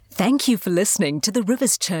Thank you for listening to the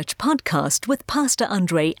Rivers Church podcast with Pastor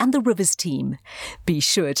Andre and the Rivers team. Be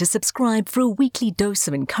sure to subscribe for a weekly dose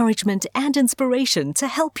of encouragement and inspiration to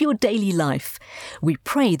help your daily life. We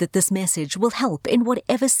pray that this message will help in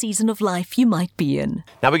whatever season of life you might be in.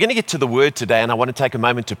 Now we're going to get to the Word today, and I want to take a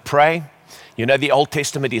moment to pray. You know, the Old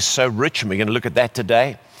Testament is so rich, and we're going to look at that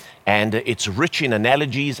today. And it's rich in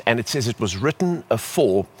analogies, and it says it was written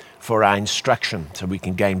afore for our instruction, so we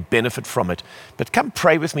can gain benefit from it. But come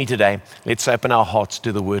pray with me today. Let's open our hearts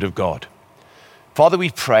to the Word of God. Father,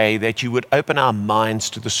 we pray that you would open our minds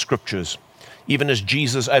to the Scriptures. Even as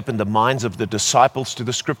Jesus opened the minds of the disciples to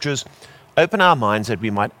the Scriptures, open our minds that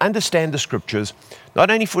we might understand the Scriptures,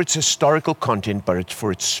 not only for its historical content, but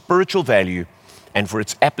for its spiritual value and for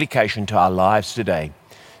its application to our lives today.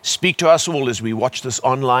 Speak to us all as we watch this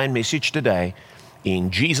online message today.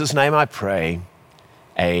 In Jesus' name I pray.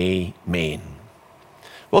 Amen.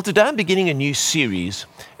 Well, today I'm beginning a new series,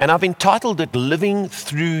 and I've entitled it Living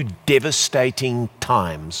Through Devastating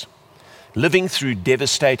Times. Living through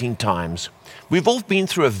devastating times. We've all been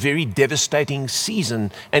through a very devastating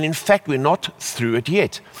season, and in fact, we're not through it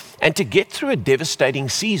yet. And to get through a devastating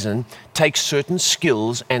season takes certain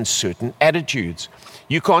skills and certain attitudes.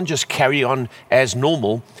 You can't just carry on as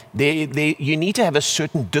normal. You need to have a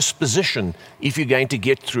certain disposition if you're going to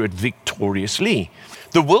get through it victoriously.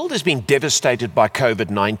 The world has been devastated by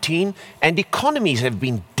COVID-19, and economies have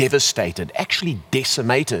been devastated, actually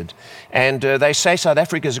decimated. And they say South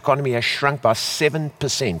Africa's economy has shrunk by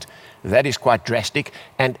 7%. That is quite drastic.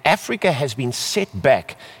 And Africa has been set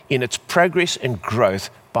back in its progress and growth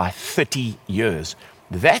by 30 years.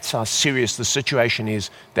 That's how serious the situation is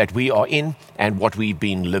that we are in and what we've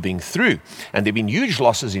been living through. And there have been huge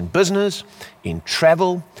losses in business, in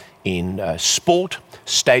travel, in sport.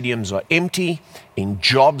 Stadiums are empty, in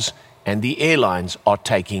jobs, and the airlines are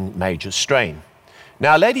taking major strain.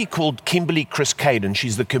 Now, a lady called Kimberly Chris Caden,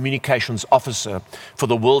 she's the communications officer for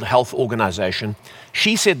the World Health Organization.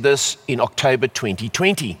 She said this in October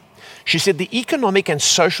 2020. She said the economic and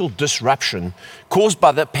social disruption caused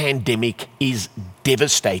by the pandemic is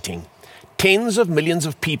devastating. Tens of millions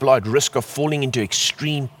of people are at risk of falling into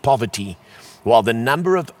extreme poverty, while the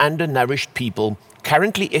number of undernourished people,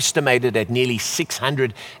 currently estimated at nearly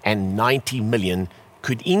 690 million,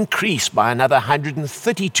 could increase by another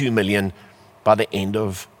 132 million by the end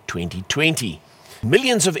of 2020.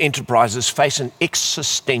 Millions of enterprises face an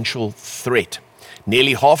existential threat.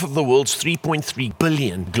 Nearly half of the world's 3.3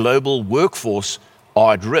 billion global workforce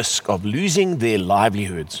are at risk of losing their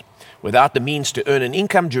livelihoods. Without the means to earn an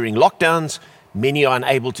income during lockdowns, many are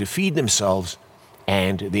unable to feed themselves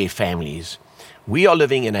and their families. We are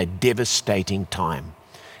living in a devastating time.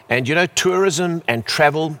 And you know, tourism and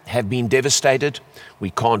travel have been devastated.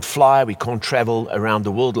 We can't fly, we can't travel around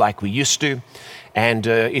the world like we used to. And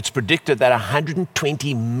it's predicted that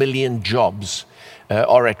 120 million jobs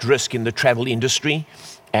are at risk in the travel industry.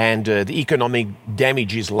 And the economic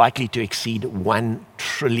damage is likely to exceed $1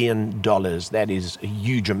 trillion. That is a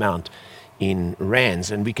huge amount in rands.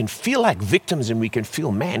 And we can feel like victims, and we can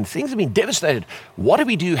feel, man, things have been devastated. What do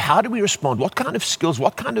we do? How do we respond? What kind of skills,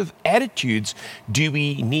 what kind of attitudes do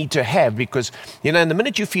we need to have? Because, you know, in the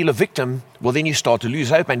minute you feel a victim, well, then you start to lose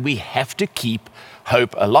hope, and we have to keep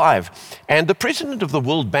hope alive. And the president of the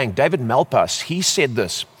World Bank, David Malpass, he said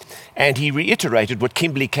this, and he reiterated what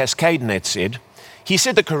Kimberly Cascaden had said. He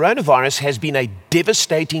said the coronavirus has been a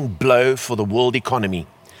devastating blow for the world economy.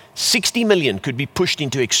 60 million could be pushed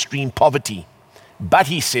into extreme poverty. But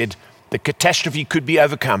he said the catastrophe could be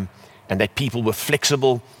overcome and that people were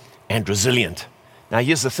flexible and resilient. Now,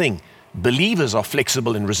 here's the thing. Believers are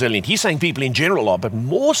flexible and resilient. He's saying people in general are, but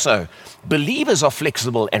more so, believers are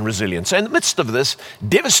flexible and resilient. So in the midst of this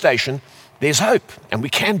devastation, there's hope, and we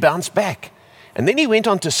can bounce back. And then he went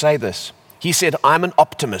on to say this. He said, I'm an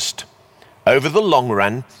optimist. Over the long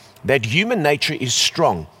run, that human nature is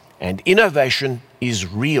strong and innovation is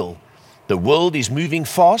real. The world is moving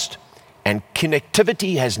fast and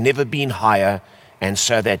connectivity has never been higher, and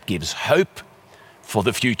so that gives hope for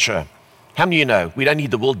the future. How many of you know we don't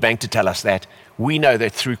need the World Bank to tell us that? We know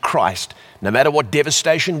that through Christ, no matter what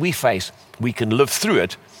devastation we face, we can live through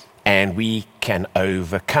it and we can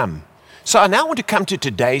overcome. So I now want to come to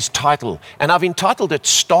today's title, and I've entitled it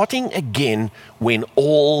Starting Again When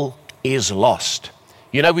All is Lost.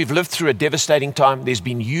 You know, we've lived through a devastating time. There's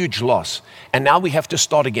been huge loss. And now we have to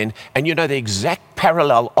start again. And you know, the exact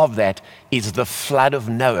parallel of that is the flood of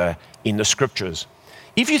Noah in the scriptures.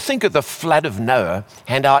 If you think of the flood of Noah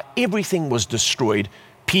and how everything was destroyed,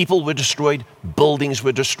 people were destroyed, buildings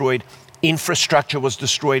were destroyed, Infrastructure was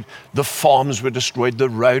destroyed. The farms were destroyed, the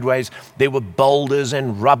roadways. There were boulders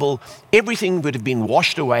and rubble. Everything would have been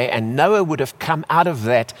washed away, and Noah would have come out of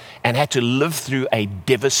that and had to live through a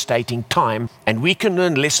devastating time. And we can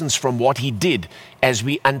learn lessons from what he did as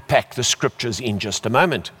we unpack the scriptures in just a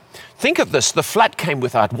moment. Think of this, the flood came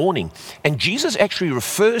without warning, and Jesus actually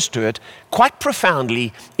refers to it quite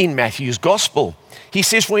profoundly in Matthew's gospel. He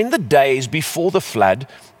says, "For in the days before the flood,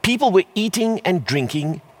 people were eating and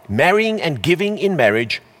drinking, marrying and giving in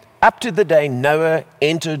marriage, up to the day Noah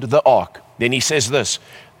entered the ark." Then he says this,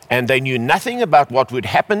 "And they knew nothing about what would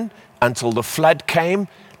happen until the flood came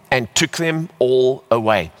and took them all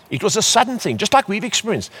away." It was a sudden thing, just like we've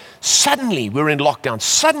experienced. Suddenly we're in lockdown.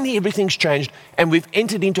 Suddenly everything's changed and we've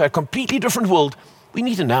entered into a completely different world. We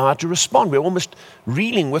need to know how to respond. We're almost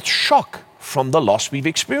reeling with shock from the loss we've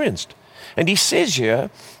experienced. And he says here,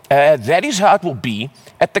 that is how it will be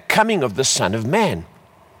at the coming of the Son of Man.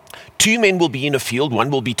 2 men will be in a field, one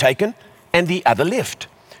will be taken and the other left.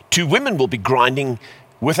 2 women will be grinding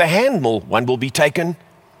with a handmill, one will be taken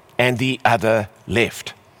and the other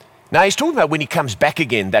left. Now he's talking about when he comes back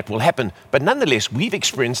again, that will happen. But nonetheless, we've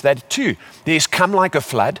experienced that too. There's come like a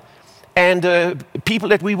flood, and people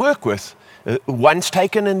that we work with, one's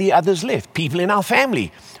taken and the other's left. People in our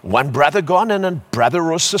family, one brother gone and a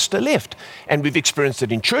brother or sister left. And we've experienced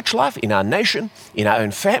it in church life, in our nation, in our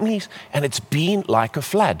own families, and it's been like a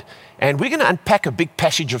flood. And we're going to unpack a big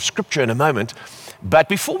passage of scripture in a moment. But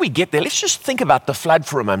before we get there, let's just think about the flood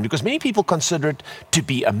for a moment, because many people consider it to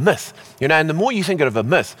be a myth. And the more you think of a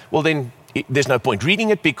myth, well, then there's no point reading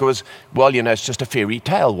it because, well, it's just a fairy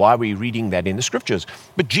tale. Why are we reading that in the scriptures?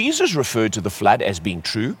 But Jesus referred to the flood as being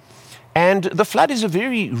true. And the flood is a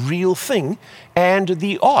very real thing, and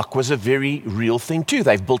the ark was a very real thing too.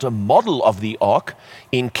 They've built a model of the ark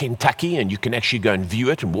in Kentucky, and you can actually go and view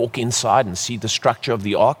it and walk inside and see the structure of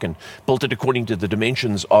the ark, and built it according to the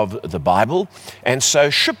dimensions of the Bible. And so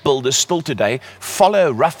shipbuilders still today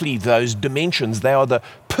follow roughly those dimensions. They are the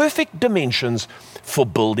perfect dimensions for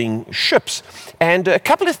building ships. And a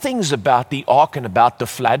couple of things about the ark and about the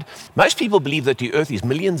flood. Most people believe that the earth is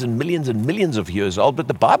millions and millions and millions of years old, but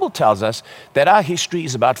the Bible tells us that our history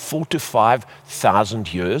is about 4,000 to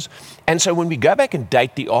 5,000 years. And so when we go back and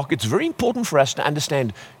date the ark, it's very important for us to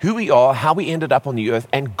understand who we are, how we ended up on the earth,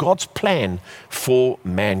 and God's plan for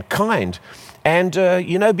mankind. And,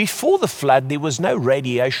 before the flood, there was no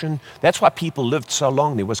radiation. That's why people lived so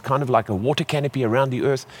long. There was kind of like a water canopy around the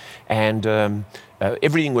earth, and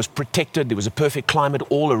everything was protected. There was a perfect climate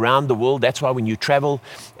all around the world. That's why when you travel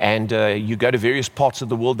and you go to various parts of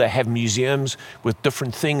the world, they have museums with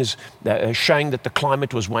different things showing that the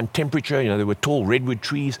climate was one temperature. There were tall redwood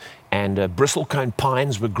trees, and bristlecone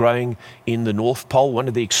pines were growing in the North Pole. One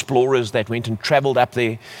of the explorers that went and traveled up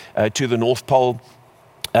there to the North Pole,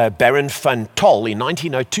 Baron van Tol, in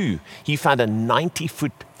 1902, he found a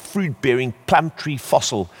 90-foot fruit-bearing plum tree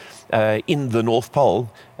fossil in the North Pole,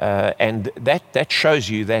 and that shows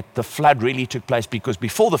you that the flood really took place, because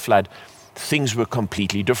before the flood, things were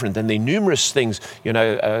completely different. And there are numerous things,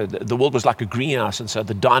 the world was like a greenhouse, and so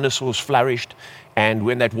the dinosaurs flourished, and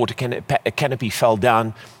when that water canopy fell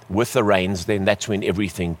down with the rains, then that's when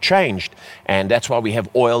everything changed. And that's why we have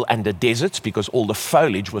oil under deserts, because all the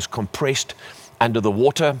foliage was compressed under the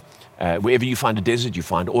water. Wherever you find a desert, you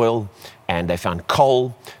find oil, and they found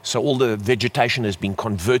coal. So all the vegetation has been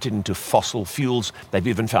converted into fossil fuels. They've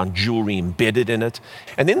even found jewelry embedded in it.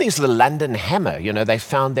 And then there's the London hammer. They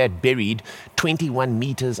found that buried 21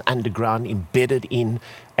 meters underground, embedded in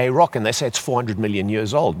a rock, and they say it's 400 million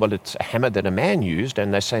years old. Well, it's a hammer that a man used,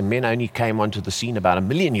 and they say men only came onto the scene about 1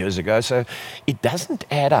 million years ago, so it doesn't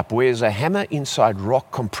add up. Whereas a hammer inside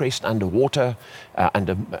rock compressed underwater,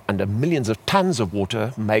 under millions of tons of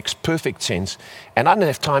water, makes perfect sense. And I don't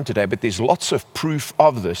have time today, but there's lots of proof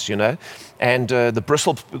of this, And the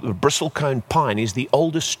bristlecone pine is the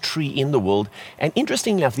oldest tree in the world. And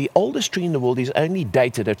interestingly enough, the oldest tree in the world is only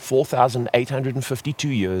dated at 4,852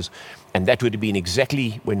 years. And that would have been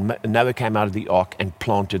exactly when Noah came out of the ark and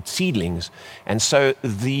planted seedlings. And so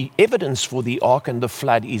the evidence for the ark and the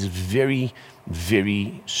flood is very,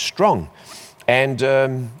 very strong. And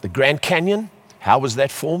the Grand Canyon, how was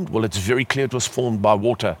that formed? Well, it's very clear it was formed by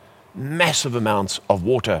water. Massive amounts of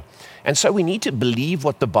water. And so we need to believe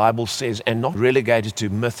what the Bible says and not relegate it to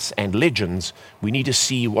myths and legends. We need to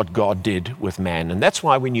see what God did with man. And that's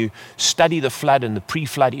why when you study the flood and the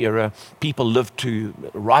pre-flood era, people lived to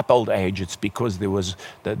ripe old age. It's because there was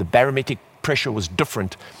the barometric pressure was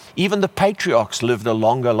different. Even the patriarchs lived a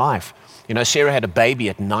longer life. You know, Sarah had a baby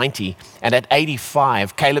at 90, and at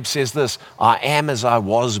 85, Caleb says this, I am as I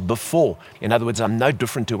was before. In other words, I'm no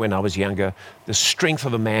different to when I was younger. The strength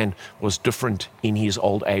of a man was different in his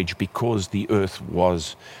old age because the earth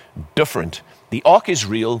was different. The ark is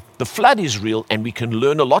real, the flood is real, and we can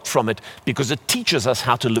learn a lot from it because it teaches us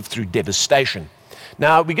how to live through devastation.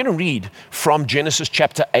 Now, we're going to read from Genesis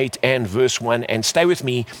chapter 8 and verse 1, and stay with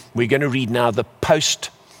me. We're going to read now the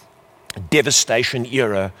post-devastation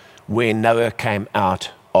era where Noah came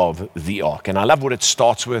out of the ark. And I love what it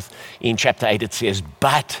starts with. In chapter 8, it says,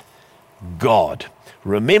 but God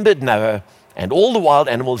remembered Noah and all the wild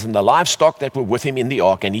animals and the livestock that were with him in the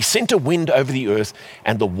ark, and he sent a wind over the earth,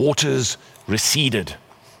 and the waters receded.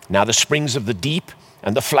 Now the springs of the deep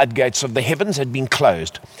and the floodgates of the heavens had been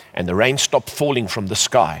closed, and the rain stopped falling from the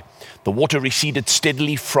sky. The water receded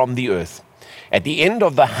steadily from the earth. At the end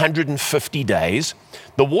of the 150 days,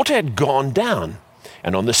 the water had gone down,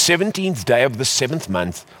 and on the 17th day of the 7th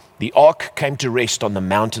month, the ark came to rest on the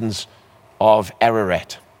mountains of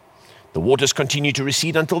Ararat. The waters continued to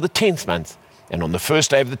recede until the 10th month, and on the first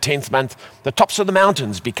day of the 10th month, the tops of the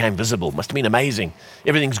mountains became visible. Must have been amazing.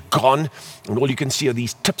 Everything's gone, and all you can see are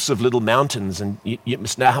these tips of little mountains, and you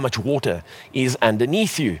must know how much water is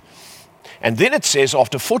underneath you. And then it says,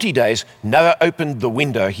 after 40 days, Noah opened the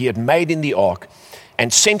window he had made in the ark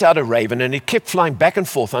and sent out a raven, and it kept flying back and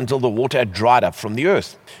forth until the water had dried up from the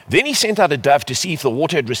earth. Then he sent out a dove to see if the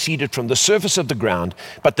water had receded from the surface of the ground,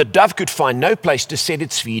 but the dove could find no place to set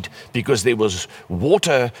its feet because there was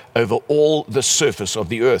water over all the surface of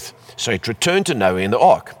the earth. So it returned to Noah in the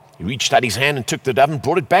ark. He reached out his hand and took the dove and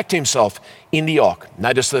brought it back to himself in the ark.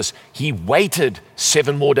 Notice this, he waited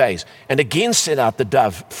 7 more days and again sent out the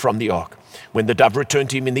dove from the ark. When the dove returned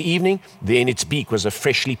to him in the evening, there in its beak was a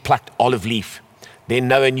freshly plucked olive leaf. Then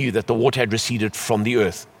Noah knew that the water had receded from the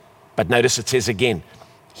earth. But notice it says again,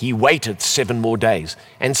 he waited 7 more days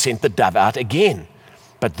and sent the dove out again.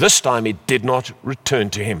 But this time it did not return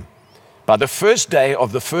to him. By the first day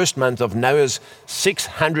of the first month of Noah's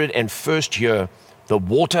 601st year, the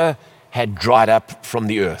water had dried up from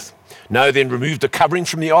the earth. Noah then removed the covering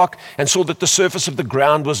from the ark and saw that the surface of the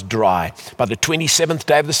ground was dry. By the 27th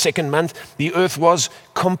day of the 2nd month, the earth was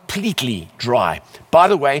completely dry. By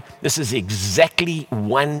the way, this is exactly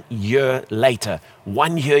 1 year later.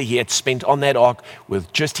 1 year he had spent on that ark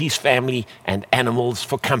with just his family and animals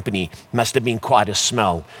for company. Must have been quite a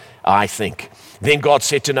smell, I think. Then God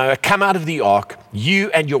said to Noah, come out of the ark,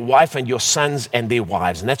 you and your wife and your sons and their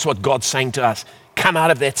wives. And that's what God's saying to us. Come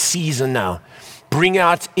out of that season now. Bring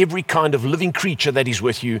out every kind of living creature that is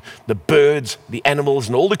with you, the birds, the animals,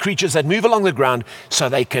 and all the creatures that move along the ground so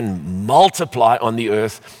they can multiply on the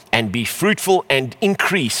earth and be fruitful and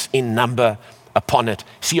increase in number upon it.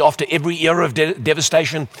 See, after every era of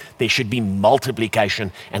devastation, there should be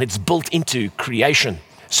multiplication, and it's built into creation.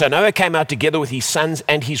 So Noah came out together with his sons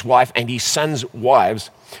and his wife and his sons' wives,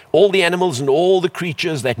 all the animals and all the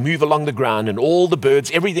creatures that move along the ground and all the birds,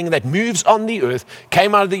 everything that moves on the earth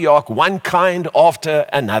came out of the ark, one kind after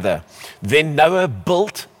another. Then Noah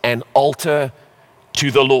built an altar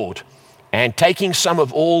to the Lord, and taking some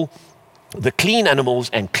of all the clean animals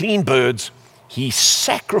and clean birds, he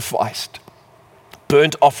sacrificed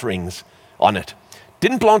burnt offerings on it.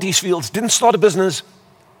 Didn't plant his fields, didn't start a business,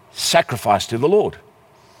 sacrificed to the Lord.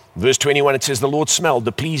 Verse 21, it says, the Lord smelled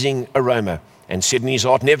the pleasing aroma and said in his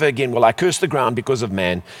heart, never again will I curse the ground because of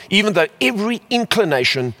man, even though every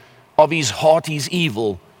inclination of his heart is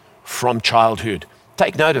evil from childhood.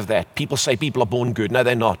 Take note of that. People say people are born good. No,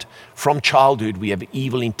 they're not. From childhood, we have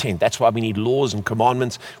evil intent. That's why we need laws and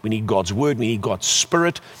commandments. We need God's word. We need God's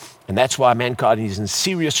spirit. And that's why mankind is in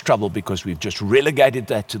serious trouble, because we've just relegated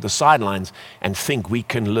that to the sidelines and think we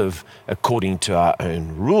can live according to our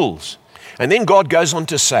own rules. And then God goes on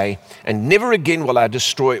to say, and never again will I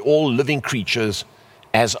destroy all living creatures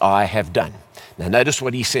as I have done. Now notice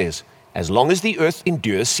what he says. As long as the earth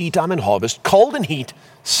endures, seed time and harvest, cold and heat,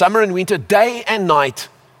 summer and winter, day and night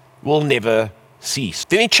will never cease.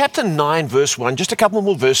 Then in chapter 9, verse 1, just a couple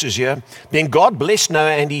more verses here. Then God blessed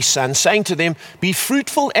Noah and his sons, saying to them, be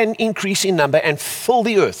fruitful and increase in number and fill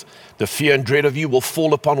the earth. The fear and dread of you will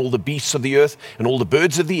fall upon all the beasts of the earth and all the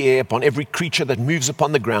birds of the air, upon every creature that moves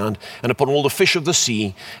upon the ground and upon all the fish of the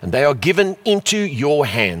sea. And they are given into your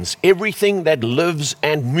hands. Everything that lives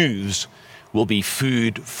and moves will be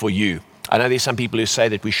food for you. I know there's some people who say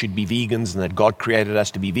that we should be vegans and that God created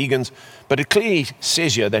us to be vegans, but it clearly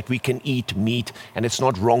says here that we can eat meat, and it's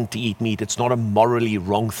not wrong to eat meat. It's not a morally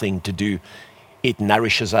wrong thing to do. It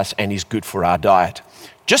nourishes us and is good for our diet.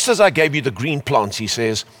 Just as I gave you the green plants, he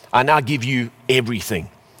says, I now give you everything.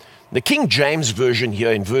 The King James Version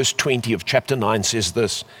here in verse 20 of chapter 9 says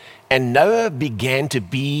this, And Noah began to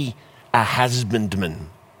be a husbandman,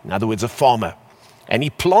 in other words, a farmer. And he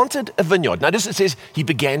planted a vineyard. Notice it says he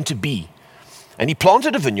began to be. And he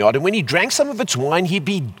planted a vineyard, and when he drank some of its wine, he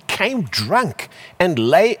became drunk and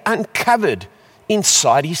lay uncovered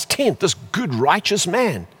inside his tent, this good, righteous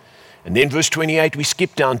man. And then verse 28, we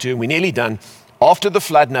skip down to, we're nearly done. After the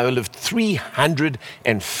flood, Noah lived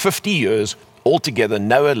 350 years. Altogether,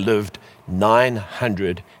 Noah lived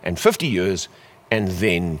 950 years, and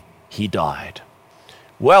then he died.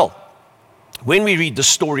 Well, when we read the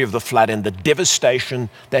story of the flood and the devastation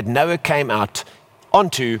that Noah came out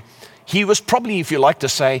onto, he was probably, if you like to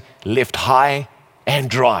say, left high and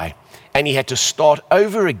dry. And he had to start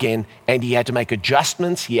over again, and he had to make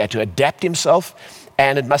adjustments. He had to adapt himself.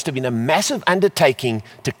 And it must have been a massive undertaking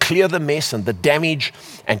to clear the mess and the damage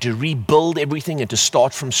and to rebuild everything and to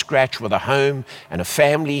start from scratch with a home and a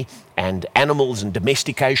family and animals and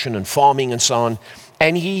domestication and farming and so on.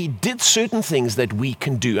 And he did certain things that we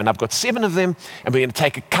can do. And I've got 7 of them, and we're going to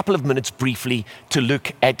take a couple of minutes briefly to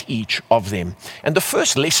look at each of them. And the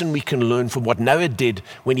first lesson we can learn from what Noah did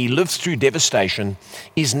when he lived through devastation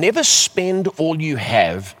is never spend all you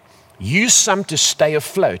have. Use some to stay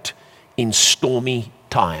afloat in stormy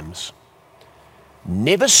times.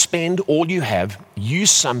 Never spend all you have.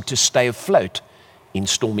 Use some to stay afloat in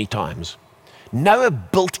stormy times. Noah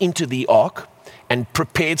built into the ark and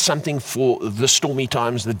prepared something for the stormy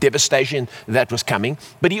times, the devastation that was coming.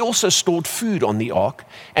 But he also stored food on the ark,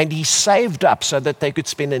 and he saved up so that they could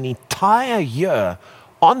spend an entire year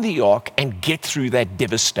on the ark and get through that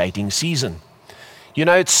devastating season. You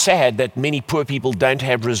know, it's sad that many poor people don't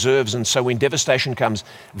have reserves, and so when devastation comes,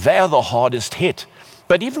 they are the hardest hit.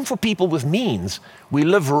 But even for people with means, we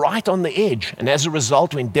live right on the edge. And as a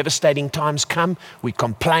result, when devastating times come, we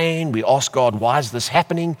complain, we ask God, why is this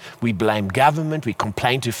happening? We blame government, we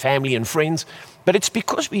complain to family and friends. But it's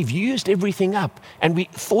because we've used everything up, and we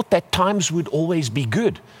thought that times would always be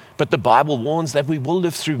good. But the Bible warns that we will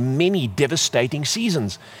live through many devastating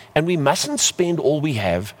seasons, and we mustn't spend all we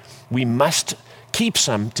have. We must keep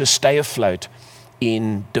some to stay afloat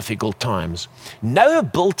in difficult times. Noah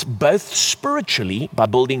built both spiritually by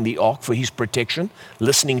building the ark for his protection,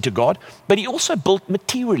 listening to God, but he also built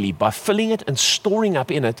materially by filling it and storing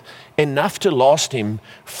up in it enough to last him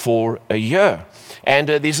for a year. And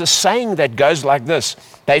there's a saying that goes like this.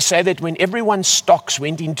 They say that when everyone's stocks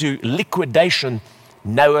went into liquidation,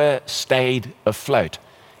 Noah stayed afloat.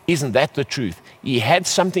 Isn't that the truth? He had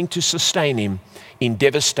something to sustain him in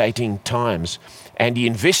devastating times. And he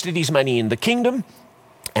invested his money in the kingdom,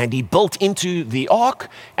 and he built into the ark,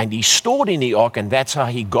 and he stored in the ark, and that's how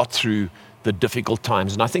he got through the difficult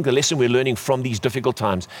times. And I think the lesson we're learning from these difficult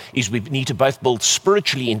times is we need to both build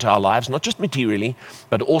spiritually into our lives, not just materially,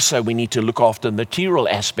 but also we need to look after the material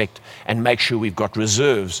aspect and make sure we've got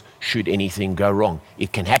reserves should anything go wrong.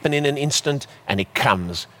 It can happen in an instant, and it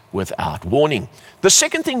comes without warning. The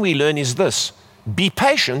second thing we learn is this: be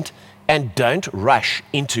patient and don't rush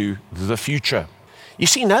into the future. You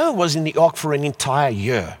see, Noah was in the ark for an entire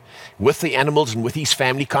year with the animals and with his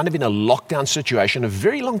family, kind of in a lockdown situation, a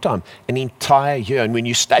very long time, an entire year. And when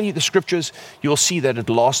you study the scriptures, you'll see that it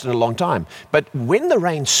lasted a long time. But when the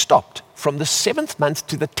rain stopped, from the 7th month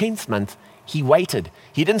to the 10th month, he waited.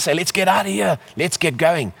 He didn't say, let's get out of here, let's get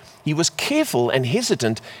going. He was careful and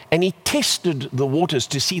hesitant, and he tested the waters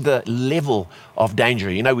to see the level of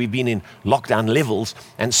danger. You know, we've been in lockdown levels,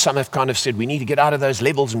 and some have kind of said we need to get out of those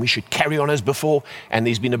levels and we should carry on as before. And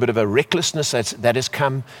there's been a bit of a recklessness that has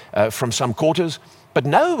come from some quarters. But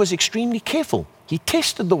Noah was extremely careful. He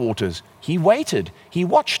tested the waters. He waited. He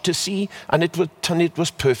watched to see, and it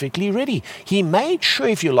was perfectly ready. He made sure,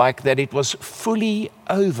 if you like, that it was fully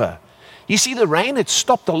over. You see, the rain had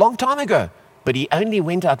stopped a long time ago, but he only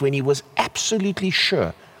went out when he was absolutely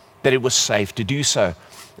sure that it was safe to do so.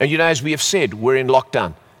 And you know, as we have said, we're in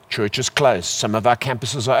lockdown. Church is closed. Some of our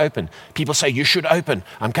campuses are open. People say, you should open.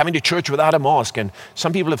 I'm coming to church without a mask. And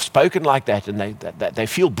some people have spoken like that, and they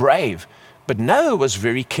feel brave. But Noah was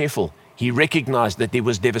very careful. He recognized that there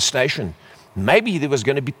was devastation. Maybe there was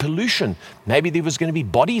going to be pollution. Maybe there was going to be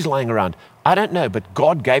bodies lying around. I don't know, but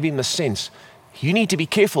God gave him a sense. You need to be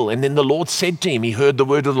careful. And then the Lord said to him, he heard the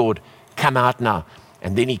word of the Lord, come out now.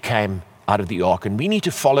 And then he came out of the ark. And we need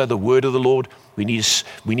to follow the word of the Lord. We need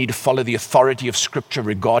to follow the authority of Scripture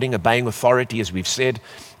regarding obeying authority, as we've said.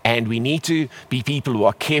 And we need to be people who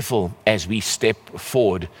are careful as we step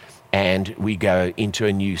forward and we go into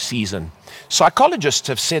a new season. Psychologists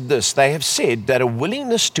have said this. They have said that a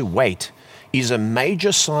willingness to wait is a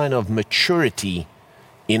major sign of maturity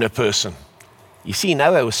in a person. You see,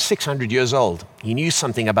 Noah was 600 years old. He knew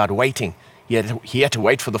something about waiting. He had to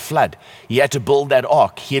wait for the flood. He had to build that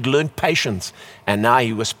ark. He had learned patience, and now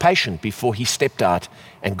he was patient before he stepped out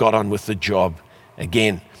and got on with the job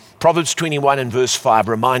again. Proverbs 21 and verse 5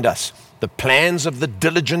 remind us, the plans of the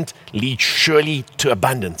diligent lead surely to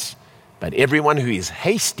abundance, but everyone who is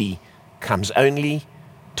hasty comes only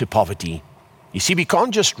to poverty. You see, we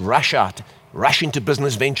can't just rush into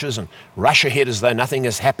business ventures and rush ahead as though nothing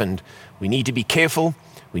has happened. We need to be careful.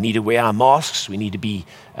 We need to wear our masks. We need to be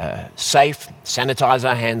safe, sanitize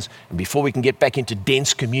our hands. And before we can get back into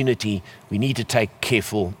dense community, we need to take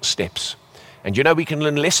careful steps. And you know, we can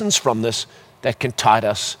learn lessons from this that can tide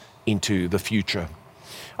us into the future.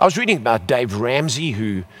 I was reading about Dave Ramsey,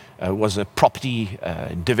 who was a property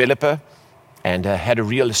developer and had a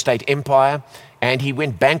real estate empire, and he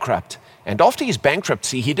went bankrupt. And after his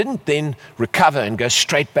bankruptcy, he didn't then recover and go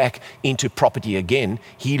straight back into property again.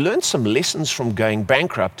 He learned some lessons from going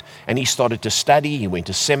bankrupt, and he started to study. He went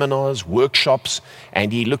to seminars, workshops,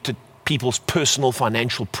 and he looked at people's personal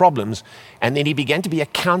financial problems. And then he began to be a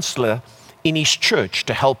counselor in his church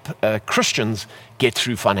to help Christians get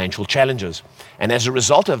through financial challenges. And as a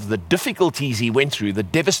result of the difficulties he went through, the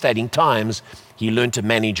devastating times, he learned to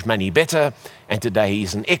manage money better. And today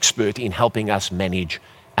he's an expert in helping us manage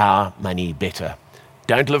our money better.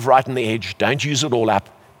 Don't live right on the edge. Don't use it all up,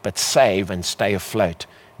 but save and stay afloat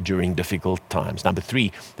during difficult times. Number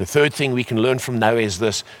 3, the third thing we can learn from Noah is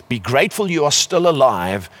this: be grateful you are still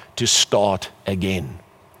alive to start again.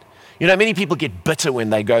 You know, many people get bitter when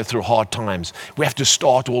they go through hard times. We have to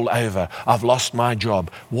start all over. I've lost my job.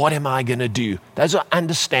 What am I going to do? Those are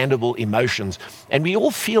understandable emotions, and we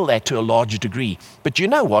all feel that to a large degree. But you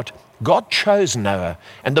know what? God chose Noah,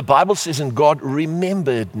 and the Bible says, and God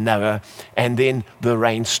remembered Noah, and then the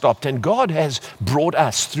rain stopped. And God has brought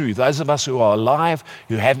us through. Those of us who are alive,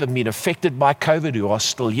 who haven't been affected by COVID, who are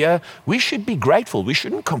still here, we should be grateful. We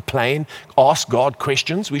shouldn't complain, ask God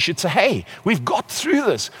questions. We should say, hey, we've got through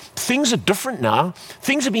this. Things are different now.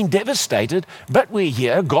 Things have been devastated, but we're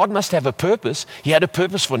here. God must have a purpose. He had a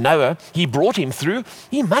purpose for Noah. He brought him through.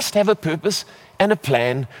 He must have a purpose and a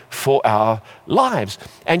plan for our lives.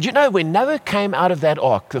 And you know, when Noah came out of that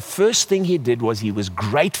ark, the first thing he did was he was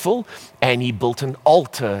grateful, and he built an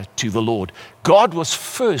altar to the Lord. God was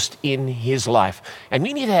first in his life. And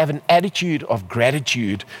we need to have an attitude of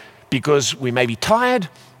gratitude, because we may be tired,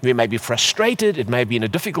 we may be frustrated, it may be in a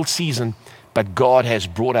difficult season, but God has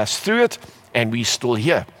brought us through it, and we're still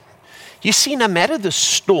here. You see, no matter the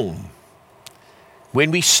storm, when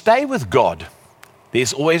we stay with God,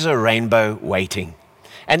 there's always a rainbow waiting.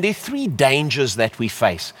 And there are 3 dangers that we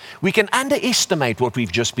face. We can underestimate what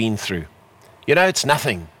we've just been through. You know, it's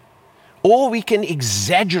nothing. Or we can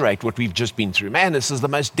exaggerate what we've just been through. Man, this is the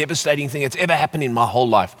most devastating thing that's ever happened in my whole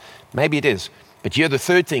life. Maybe it is. But here, the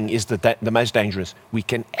third thing is the most dangerous. We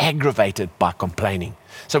can aggravate it by complaining.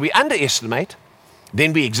 So we underestimate,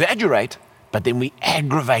 then we exaggerate, but then we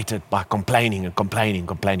aggravate it by complaining and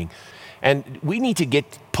complaining. And we need to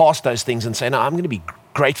get past those things and say, no, I'm going to be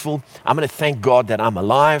grateful. I'm going to thank God that I'm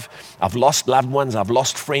alive. I've lost loved ones. I've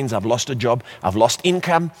lost friends. I've lost a job. I've lost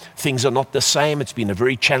income. Things are not the same. It's been a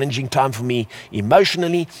very challenging time for me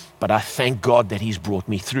emotionally, but I thank God that he's brought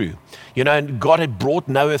me through. You know, and God had brought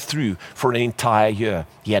Noah through for an entire year.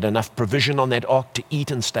 He had enough provision on that ark to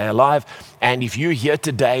eat and stay alive. And if you're here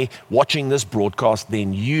today watching this broadcast,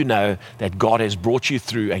 then you know that God has brought you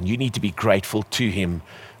through, and you need to be grateful to him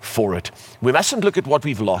for it. We mustn't look at what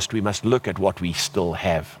we've lost. We must look at what we still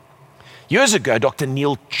have. Years ago, Dr.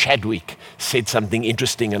 Neil Chadwick said something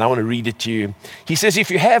interesting, and I want to read it to you. He says, if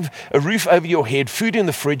you have a roof over your head, food in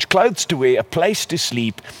the fridge, clothes to wear, a place to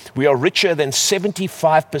sleep, we are richer than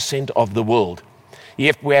 75% of the world.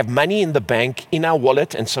 If we have money in the bank, in our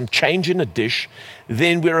wallet, and some change in a dish,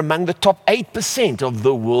 then we're among the top 8% of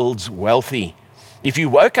the world's wealthy. If you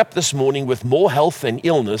woke up this morning with more health than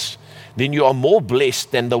illness, then you are more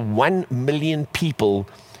blessed than the 1 million people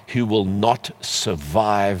who will not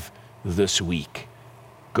survive this week.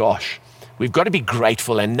 Gosh, we've got to be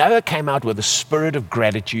grateful. And Noah came out with a spirit of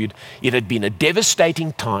gratitude. It had been a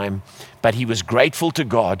devastating time, but he was grateful to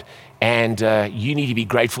God. And you need to be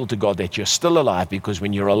grateful to God that you're still alive, because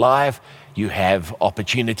when you're alive, you have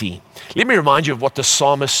opportunity. Let me remind you of what the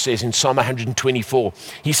psalmist says in Psalm 124.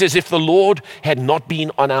 He says, if the Lord had not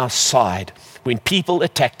been on our side when people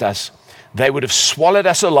attacked us, they would have swallowed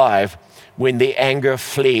us alive when their anger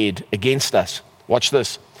fled against us. Watch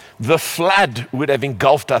this. The flood would have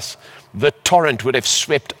engulfed us. The torrent would have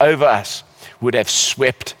swept over us, would have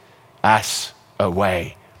swept us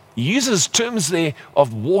away. He uses terms there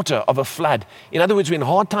of water, of a flood. In other words, when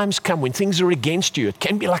hard times come, when things are against you, it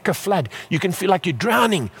can be like a flood. You can feel like you're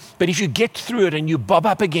drowning, but if you get through it and you bob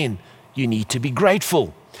up again, you need to be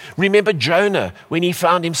grateful. Remember Jonah when he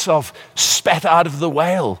found himself spat out of the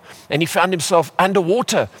whale and he found himself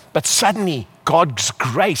underwater, but suddenly God's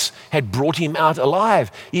grace had brought him out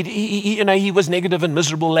alive. He was negative and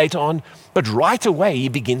miserable later on, but right away he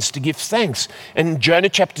begins to give thanks. In Jonah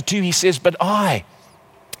chapter 2, he says, "But I,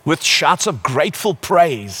 with shouts of grateful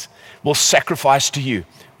praise, will sacrifice to you.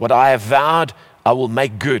 What I have vowed, I will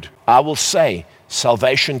make good. I will say,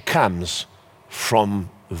 salvation comes from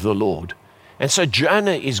the Lord." And so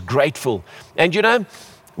Jonah is grateful. And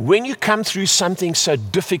when you come through something so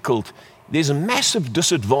difficult, there's massive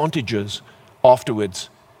disadvantages afterwards.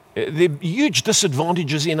 There are huge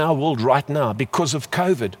disadvantages in our world right now because of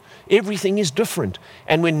COVID. Everything is different.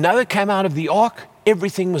 And when Noah came out of the ark,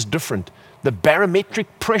 everything was different. The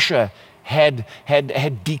barometric pressure had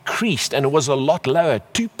decreased, and it was a lot lower,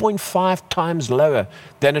 2.5 times lower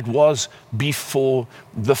than it was before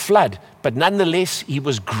the flood. But nonetheless, he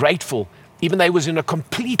was grateful. Even though he was in a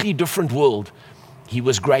completely different world, he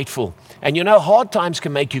was grateful. And hard times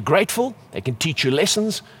can make you grateful, they can teach you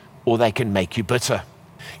lessons, or they can make you bitter.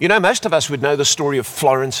 Most of us would know the story of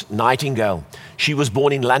Florence Nightingale. She was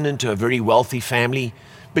born in London to a very wealthy family.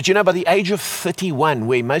 But by the age of 31,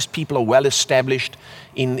 where most people are well established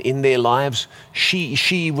in their lives,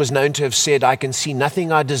 she was known to have said, "I can see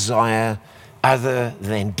nothing I desire other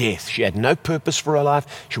than death." She had no purpose for her life.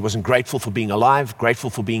 She wasn't grateful for being alive,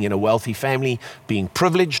 grateful for being in a wealthy family, being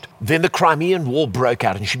privileged. Then the Crimean War broke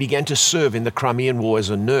out, and she began to serve in the Crimean War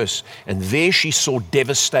as a nurse. And there she saw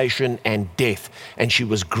devastation and death. And she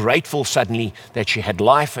was grateful suddenly that she had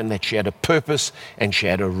life and that she had a purpose and she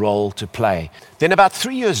had a role to play. Then about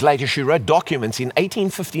 3 years later, she wrote documents in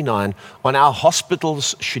 1859 on how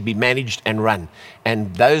hospitals should be managed and run.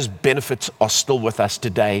 And those benefits are still with us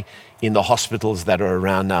today in the hospitals that are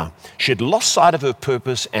around now. She had lost sight of her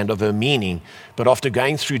purpose and of her meaning, but after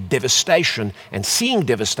going through devastation and seeing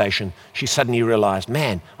devastation, she suddenly realized,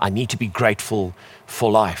 man, I need to be grateful for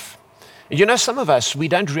life. And some of us, we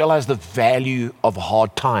don't realize the value of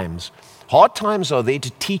hard times. Hard times are there to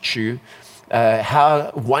teach you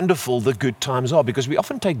how wonderful the good times are, because we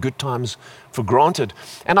often take good times for granted.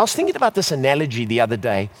 And I was thinking about this analogy the other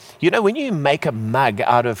day. When you make a mug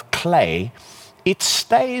out of clay, it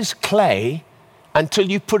stays clay until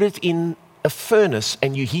you put it in a furnace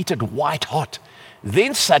and you heat it white hot.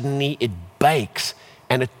 Then suddenly it bakes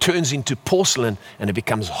and it turns into porcelain and it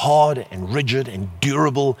becomes hard and rigid and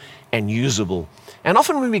durable and usable. And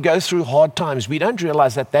often when we go through hard times, we don't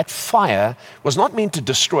realize that fire was not meant to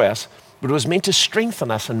destroy us, but it was meant to strengthen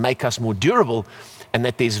us and make us more durable, and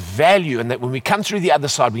that there's value, and that when we come through the other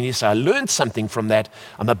side, we need to say, I learned something from that.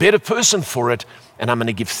 I'm a better person for it, and I'm going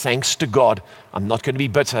to give thanks to God. I'm not going to be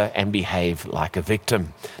bitter and behave like a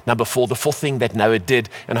victim. Number 4, the fourth thing that Noah did,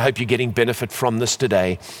 and I hope you're getting benefit from this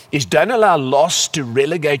today, is don't allow loss to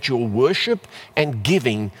relegate your worship and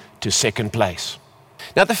giving to second place.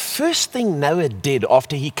 Now, the first thing Noah did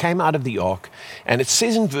after he came out of the ark, and it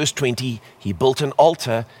says in verse 20, he built an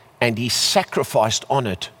altar and he sacrificed on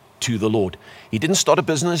it to the Lord. He didn't start a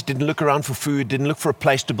business, didn't look around for food, didn't look for a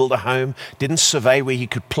place to build a home, didn't survey where he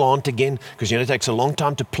could plant again, because it takes a long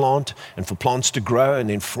time to plant and for plants to grow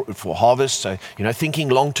and then for harvest. So, thinking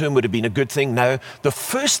long term would have been a good thing. No, the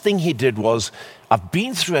first thing he did was, I've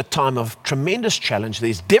been through a time of tremendous challenge.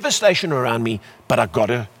 There's devastation around me, but I've got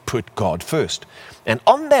to put God first. And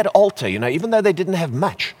on that altar, even though they didn't have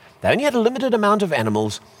much, they only had a limited amount of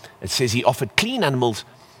animals. It says he offered clean animals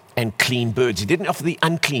and clean birds. He didn't offer the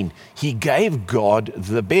unclean. He gave God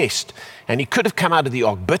the best. And he could have come out of the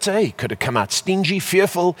ark bitter. He could have come out stingy,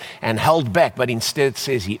 fearful, and held back. But instead it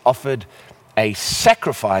says he offered a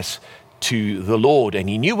sacrifice to the Lord. And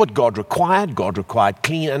he knew what God required. God required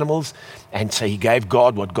clean animals. And so he gave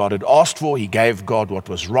God what God had asked for. He gave God what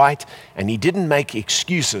was right. And he didn't make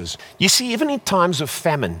excuses. You see, even in times of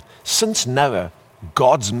famine, since Noah,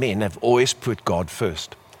 God's men have always put God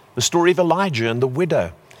first. The story of Elijah and the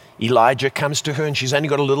widow. Elijah comes to her and she's only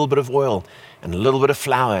got a little bit of oil and a little bit of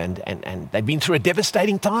flour, and they've been through a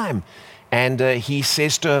devastating time. And he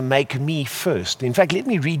says to her, make me first. In fact, let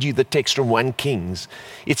me read you the text from 1 Kings.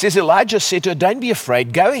 It says, Elijah said to her, don't be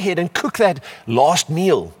afraid, go ahead and cook that last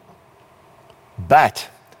meal. But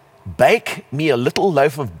bake me a little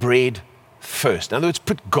loaf of bread first. In other words,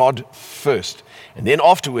 put God first. And then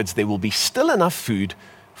afterwards, there will be still enough food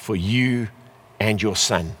for you and your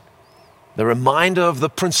son. The reminder of the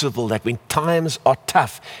principle that when times are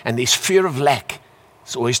tough and there's fear of lack,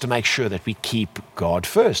 it's always to make sure that we keep God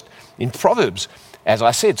first. In Proverbs, as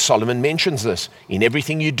I said, Solomon mentions this. In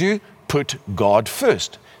everything you do, put God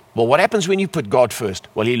first. Well, what happens when you put God first?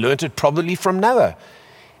 Well, he learned it probably from Noah.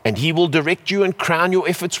 and he will direct you and crown your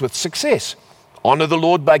efforts with success. Honor the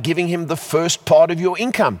Lord by giving him the first part of your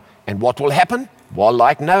income. And what will happen? Well,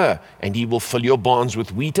 like Noah, and he will fill your barns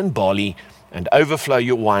with wheat and barley and overflow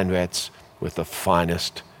your wine vats with the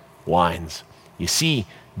finest wines. You see,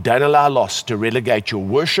 don't allow loss to relegate your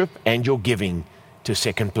worship and your giving to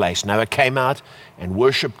second place. Noah came out and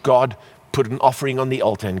worshiped God, put an offering on the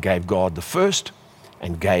altar and gave God the first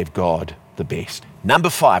and gave God the best. Number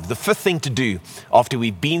 5, the fifth thing to do after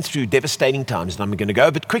we've been through devastating times, and I'm going to go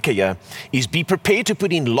a bit quicker here, is be prepared to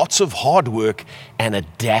put in lots of hard work and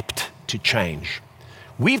adapt to change.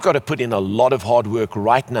 We've got to put in a lot of hard work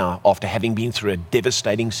right now after having been through a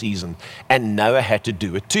devastating season. And Noah had to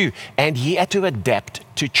do it too. And he had to adapt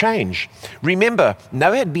to change. Remember,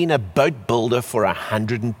 Noah had been a boat builder for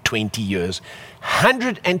 120 years.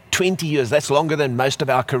 120 years, that's longer than most of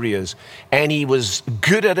our careers. And he was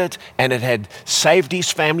good at it, and it had saved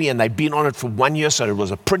his family, and they'd been on it for 1 year, so it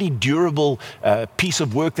was a pretty durable piece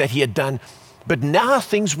of work that he had done. But now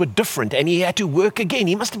things were different, and he had to work again.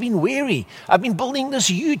 He must have been weary. I've been building this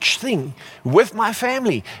huge thing with my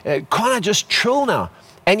family. Can't I just chill now?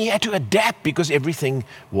 And he had to adapt because everything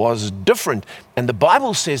was different. And the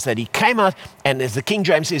Bible says that he came out, and as the King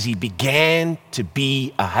James says, he began to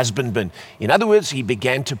be a husbandman. In other words, he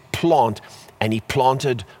began to plant, and he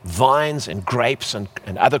planted vines and grapes and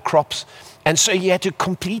other crops. And so he had to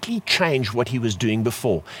completely change what he was doing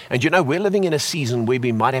before. And you know, we're living in a season where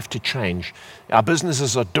we might have to change. Our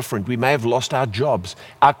businesses are different. We may have lost our jobs,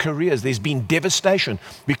 our careers. There's been devastation.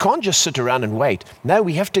 We can't just sit around and wait. No,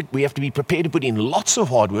 we have to be prepared to put in lots of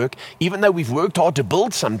hard work. Even though we've worked hard to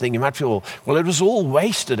build something, you might feel, well, it was all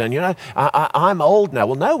wasted. And you know, I'm old now.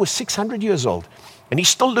 Well, no, we're 600 years old. And he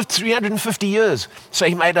still lived 350 years. So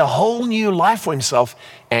he made a whole new life for himself,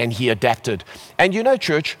 and he adapted. And you know,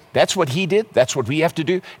 church, that's what he did. That's what we have to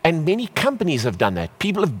do. And many companies have done that.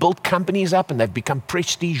 People have built companies up, and they've become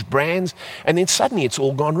prestige brands. And then suddenly it's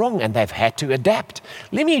all gone wrong, and they've had to adapt.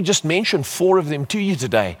 Let me just mention 4 of them to you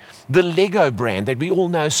today. The Lego brand that we all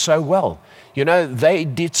know so well. You know, they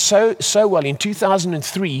did so well. In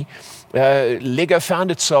 2003, Lego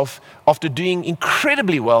found itself, after doing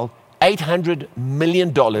incredibly well, $800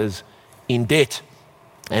 million in debt.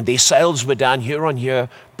 And their sales were down year on year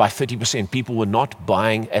by 30%. People were not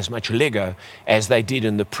buying as much Lego as they did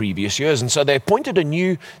in the previous years. And so they appointed a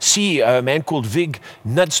new CEO, a man called Vig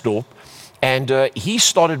Knudstorp. And he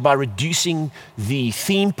started by reducing the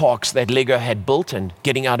theme parks that Lego had built and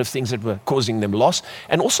getting out of things that were causing them loss,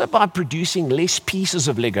 and also by producing less pieces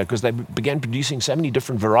of Lego because they began producing so many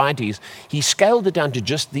different varieties. He scaled it down to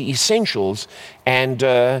just the essentials, and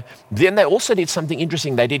then they also did something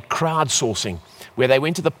interesting. They did crowdsourcing, where they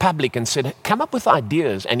went to the public and said, come up with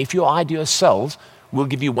ideas, and if your idea sells, we'll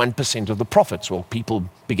give you 1% of the profits. Well, people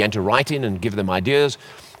began to write in and give them ideas,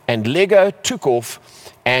 and Lego took off.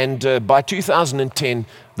 And by 2010,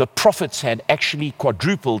 the profits had actually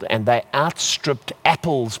quadrupled, and they outstripped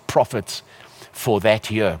Apple's profits for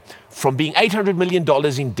that year. From being $800 million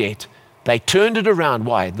in debt, they turned it around.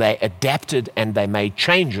 Why? They adapted and they made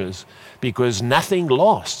changes because nothing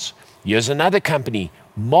lasts. Here's another company,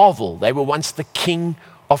 Marvel. They were once the king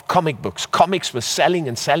of comic books. Comics were selling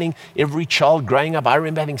and selling. Every child growing up, I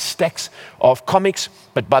remember having stacks of comics.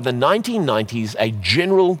 But by the 1990s, a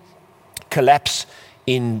general collapse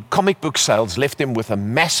in comic book sales left them with a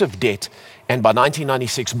massive debt, and by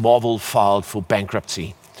 1996, Marvel filed for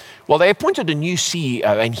bankruptcy. Well, they appointed a new CEO,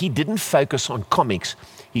 and he didn't focus on comics.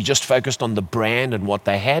 He just focused on the brand and what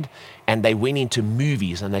they had, and they went into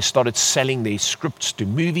movies, and they started selling their scripts to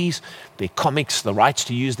movies, their comics, the rights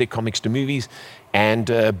to use their comics to movies, and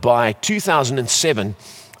by 2007,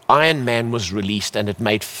 Iron Man was released, and it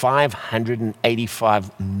made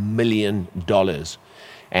 $585 million.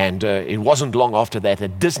 And it wasn't long after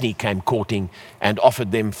that Disney came courting and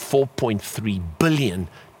offered them $4.3 billion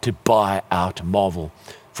to buy out Marvel.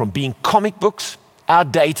 From being comic books,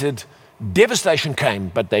 outdated, devastation came,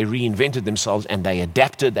 but they reinvented themselves and they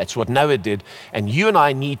adapted. That's what Noah did. And you and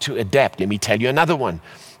I need to adapt. Let me tell you another one.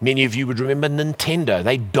 Many of you would remember Nintendo.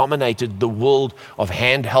 They dominated the world of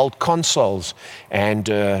handheld consoles, and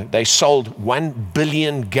they sold 1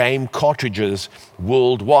 billion game cartridges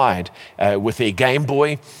worldwide with their Game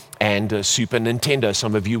Boy and Super Nintendo,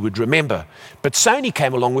 some of you would remember. But Sony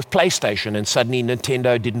came along with PlayStation, and suddenly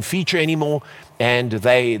Nintendo didn't feature anymore, and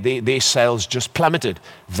their sales just plummeted.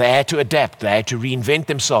 They had to adapt. They had to reinvent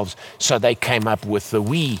themselves. So they came up with the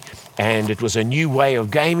Wii, and it was a new way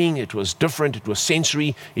of gaming. It was different. It was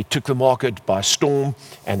sensory. It took the market by storm,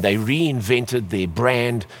 and they reinvented their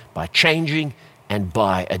brand by changing and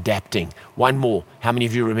by adapting. One more. How many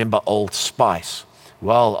of you remember Old Spice?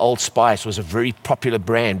 Well, Old Spice was a very popular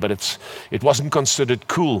brand, but it wasn't considered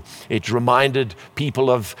cool. It reminded people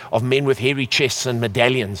of men with hairy chests and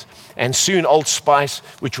medallions. And soon Old Spice,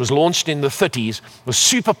 which was launched in the 30s, was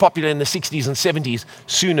super popular in the 60s and 70s.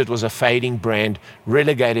 Soon it was a fading brand,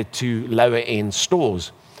 relegated to lower-end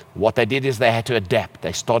stores. What they did is they had to adapt.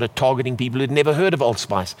 They started targeting people who'd never heard of Old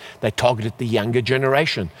Spice. They targeted the younger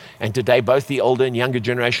generation. And today, both the older and younger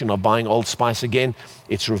generation are buying Old Spice again.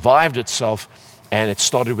 It's revived itself. And it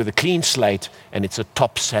started with a clean slate, and it's a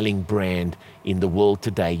top-selling brand in the world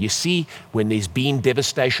today. You see, when there's been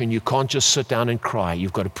devastation, you can't just sit down and cry.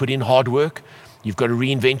 You've got to put in hard work. You've got to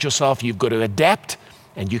reinvent yourself. You've got to adapt,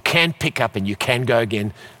 and you can pick up and you can go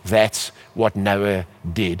again. That's what Noah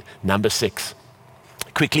did. Number 6.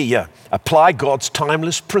 Quickly here. Apply God's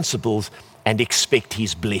timeless principles and expect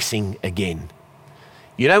his blessing again.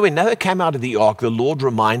 You know, when Noah came out of the ark, the Lord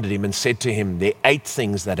reminded him and said to him, there are 8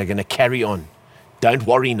 things that are going to carry on. Don't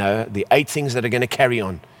worry, Noah, the 8 things that are going to carry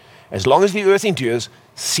on. As long as the earth endures,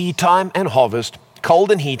 seed time and harvest,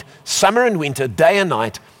 cold and heat, summer and winter, day and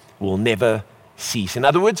night will never cease. In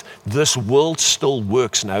other words, this world still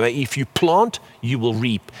works, Noah. If you plant, you will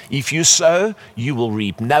reap. If you sow, you will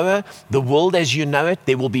reap. Noah, the world as you know it,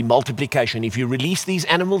 there will be multiplication. If you release these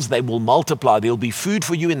animals, they will multiply. There will be food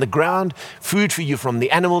for you in the ground, food for you from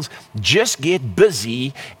the animals. Just get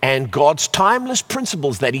busy, and God's timeless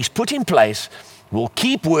principles that he's put in place will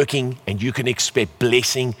keep working, and you can expect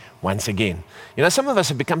blessing once again. You know, some of us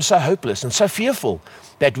have become so hopeless and so fearful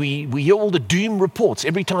that we hear all the doom reports.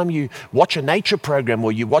 Every time you watch a nature program,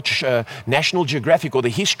 or you watch National Geographic or the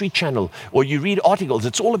History Channel, or you read articles,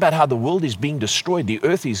 it's all about how the world is being destroyed. The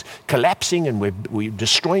earth is collapsing, and we're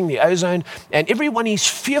destroying the ozone, and everyone is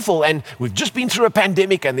fearful, and we've just been through a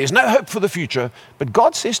pandemic, and there's no hope for the future. But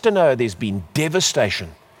God says to Noah, there's been devastation.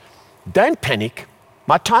 Don't panic.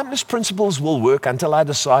 My timeless principles will work until I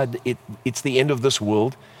decide it's the end of this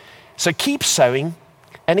world. So keep sowing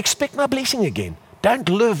and expect my blessing again. Don't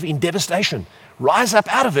live in devastation. Rise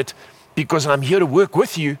up out of it, because I'm here to work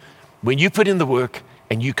with you when you put in the work,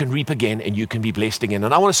 and you can reap again, and you can be blessed again.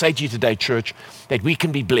 And I want to say to you today, church, that we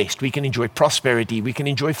can be blessed. We can enjoy prosperity. We can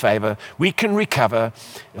enjoy favor. We can recover.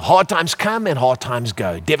 Hard times come and hard times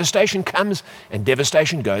go. Devastation comes and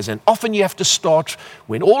devastation goes. And often you have to start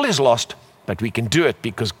when all is lost, but we can do it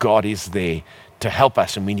because God is there to help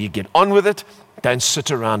us. And when you get on with it, don't sit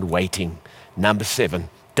around waiting. Number 7,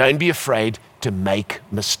 don't be afraid to make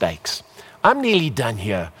mistakes. I'm nearly done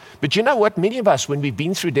here. But you know what? Many of us, when we've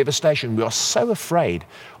been through devastation, we are so afraid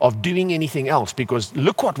of doing anything else, because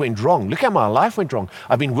look what went wrong. Look how my life went wrong.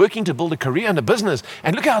 I've been working to build a career and a business,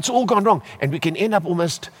 and look how it's all gone wrong. And we can end up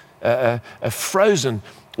almost frozen,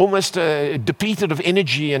 almost depleted of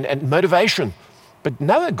energy and motivation. But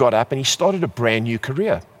Noah got up and he started a brand new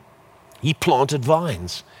career. He planted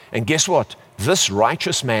vines. And guess what? This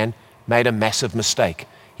righteous man made a massive mistake.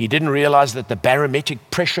 He didn't realize that the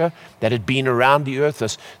barometric pressure that had been around the earth,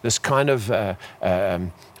 this kind of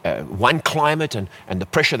one climate and the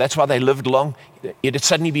pressure, that's why they lived long, it had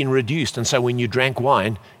suddenly been reduced. And so when you drank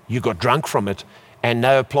wine, you got drunk from it. And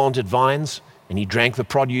Noah planted vines, and he drank the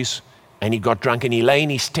produce, and he got drunk, and he lay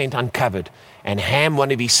in his tent uncovered. And Ham,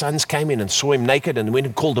 one of his sons, came in and saw him naked, and went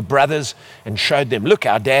and called the brothers and showed them, look,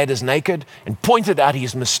 our dad is naked, and pointed out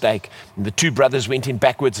his mistake. And the 2 brothers went in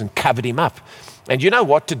backwards and covered him up. And you know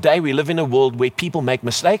what? Today we live in a world where people make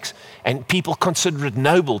mistakes, and people consider it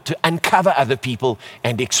noble to uncover other people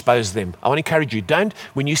and expose them. I want to encourage you,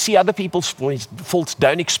 when you see other people's faults,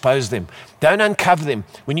 don't expose them. Don't uncover them.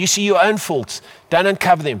 When you see your own faults, don't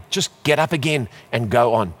uncover them. Just get up again and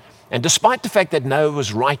go on. And despite the fact that Noah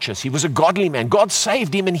was righteous, he was a godly man, God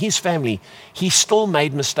saved him and his family, he still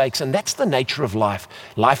made mistakes. And that's the nature of life.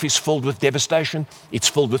 Life is filled with devastation. It's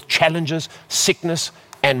filled with challenges, sickness,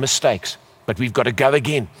 and mistakes. But we've got to go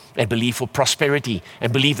again and believe for prosperity,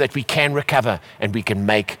 and believe that we can recover and we can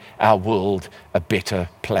make our world a better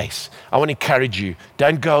place. I want to encourage you,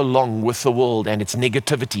 don't go along with the world and its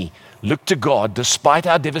negativity. Look to God despite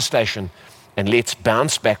our devastation, and let's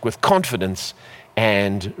bounce back with confidence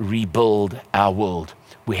and rebuild our world.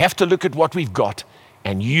 We have to look at what we've got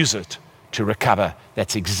and use it to recover.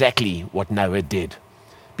 That's exactly what Noah did.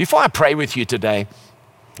 Before I pray with you today,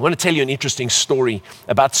 I want to tell you an interesting story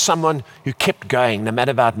about someone who kept going no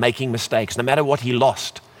matter about making mistakes, no matter what he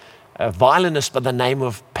lost. A violinist by the name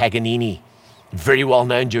of Paganini, very well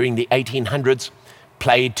known during the 1800s,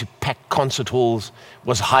 played to packed concert halls,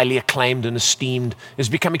 was highly acclaimed and esteemed, has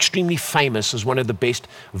become extremely famous as one of the best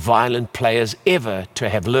violin players ever to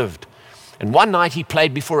have lived. And one night he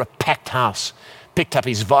played before a packed house, picked up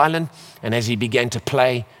his violin, and as he began to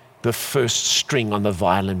play, the first string on the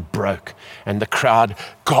violin broke, and the crowd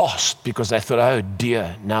gasped because they thought, oh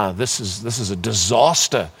dear, now this is a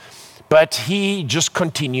disaster. But he just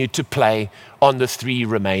continued to play on the 3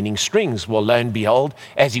 remaining strings. Well, lo and behold,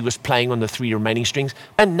 as he was playing on the 3 remaining strings,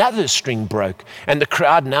 another string broke. And the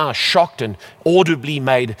crowd, now shocked and audibly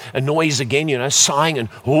made a noise again, sighing and,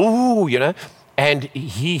 ooh, And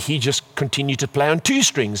he just continued to play on 2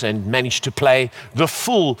 strings and managed to play the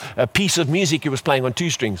full piece of music he was playing on 2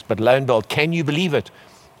 strings. But lo and behold, can you believe it?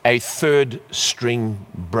 A 3rd string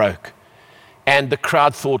broke. And the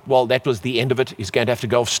crowd thought, well, that was the end of it. He's going to have to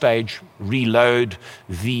go off stage, reload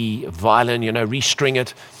the violin, restring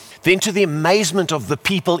it. Then, to the amazement of the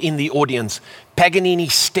people in the audience, Paganini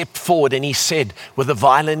stepped forward and he said, with the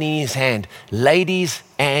violin in his hand, ladies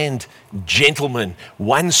and gentlemen,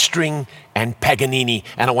 1 string and Paganini.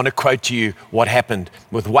 And I want to quote to you what happened.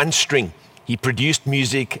 With 1 string, he produced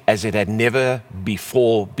music as it had never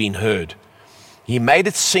before been heard. He made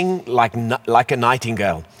it sing like a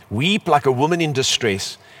nightingale, weep like a woman in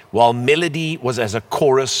distress, while melody was as a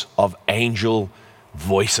chorus of angel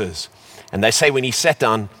voices. And they say when he sat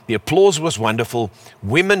down, the applause was wonderful,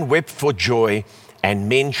 women wept for joy, and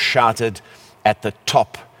men shouted at the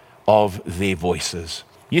top of their voices.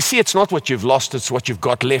 You see, it's not what you've lost, it's what you've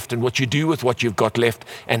got left, and what you do with what you've got left,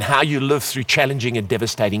 and how you live through challenging and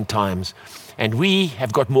devastating times. And we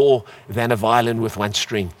have got more than a violin with 1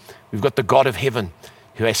 string. We've got the God of heaven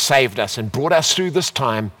who has saved us and brought us through this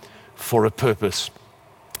time for a purpose.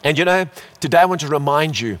 And today I want to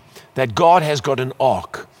remind you that God has got an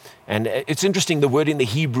ark. And it's interesting, the word in the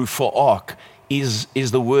Hebrew for ark is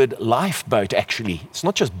the word lifeboat, actually. It's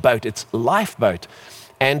not just boat, it's lifeboat.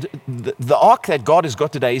 And the ark that God has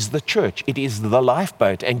got today is the church. It is the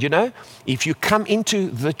lifeboat. And if you come into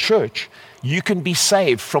the church, you can be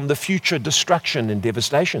saved from the future destruction and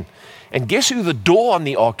devastation. And guess who the door on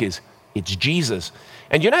the ark is? It's Jesus.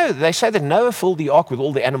 And they say that Noah filled the ark with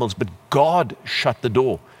all the animals, but God shut the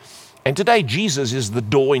door. And today, Jesus is the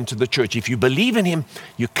door into the church. If you believe in him,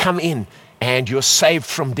 you come in and you're saved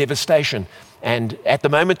from devastation. And at the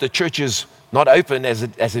moment, the church is not open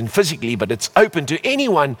as in physically, but it's open to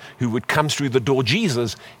anyone who would come through the door,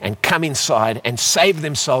 Jesus, and come inside and save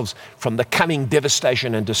themselves from the coming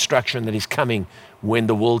devastation and destruction that is coming when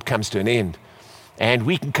the world comes to an end. And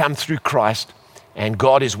we can come through Christ, and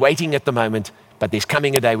God is waiting at the moment, but there's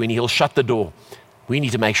coming a day when he'll shut the door. We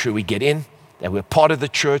need to make sure we get in, that we're part of the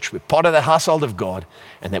church, we're part of the household of God,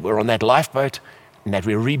 and that we're on that lifeboat, and that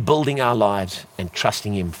we're rebuilding our lives and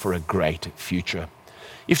trusting him for a great future.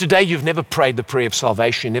 If today you've never prayed the prayer of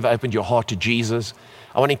salvation, never opened your heart to Jesus,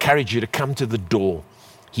 I want to encourage you to come to the door.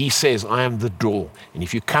 He says, I am the door. And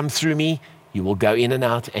if you come through me, you will go in and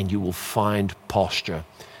out and you will find pasture.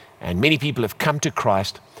 And many people have come to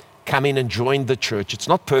Christ, come in and joined the church. It's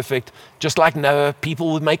not perfect. Just like Noah,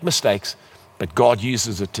 people will make mistakes, but God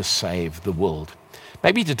uses it to save the world.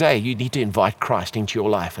 Maybe today you need to invite Christ into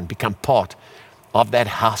your life and become part of that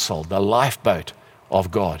household, the lifeboat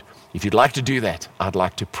of God. If you'd like to do that, I'd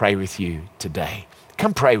like to pray with you today.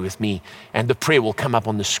 Come pray with me, and the prayer will come up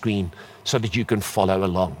on the screen so that you can follow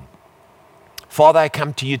along. Father, I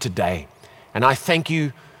come to you today, and I thank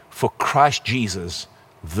you for Christ Jesus,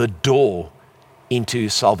 the door into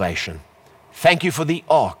salvation. Thank you for the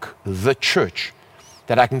ark, the church,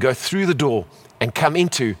 that I can go through the door and come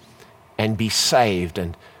into and be saved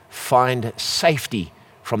and find safety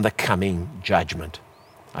from the coming judgment.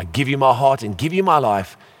 I give you my heart and give you my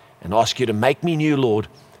life and ask you to make me new, Lord.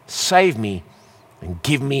 Save me and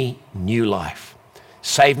give me new life.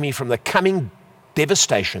 Save me from the coming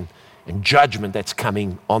devastation and judgment that's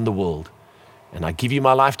coming on the world. And I give you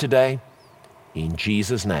my life today in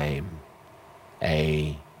Jesus' name.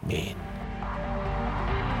 Amen.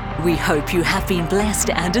 We hope you have been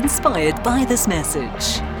blessed and inspired by this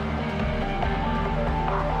message.